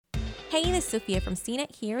Hey, this is Sophia from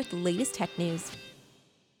CNET here with the latest tech news.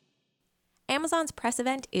 Amazon's press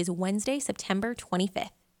event is Wednesday, September 25th.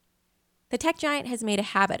 The tech giant has made a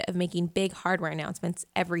habit of making big hardware announcements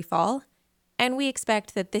every fall, and we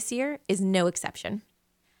expect that this year is no exception.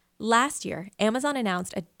 Last year, Amazon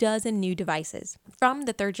announced a dozen new devices, from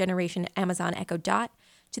the third generation Amazon Echo Dot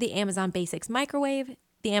to the Amazon Basics Microwave,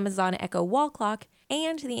 the Amazon Echo Wall Clock,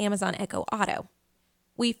 and the Amazon Echo Auto.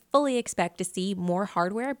 We fully expect to see more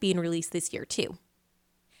hardware being released this year too.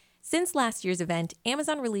 Since last year's event,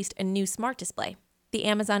 Amazon released a new smart display, the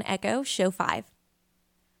Amazon Echo Show 5.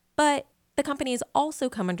 But the company has also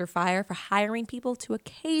come under fire for hiring people to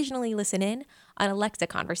occasionally listen in on Alexa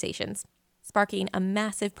conversations, sparking a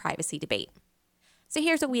massive privacy debate. So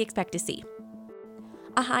here's what we expect to see.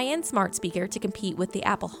 A high-end smart speaker to compete with the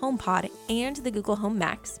Apple HomePod and the Google Home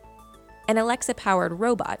Max. An Alexa-powered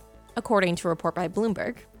robot, according to a report by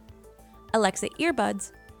Bloomberg. Alexa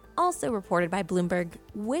earbuds, also reported by Bloomberg,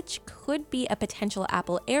 which could be a potential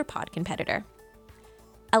Apple AirPod competitor.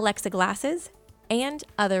 Alexa glasses, and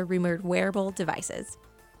other rumored wearable devices.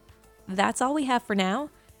 That's all we have for now,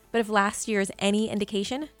 but if last year is any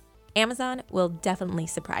indication, Amazon will definitely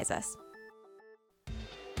surprise us.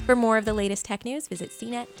 For more of the latest tech news, visit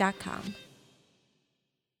cnet.com.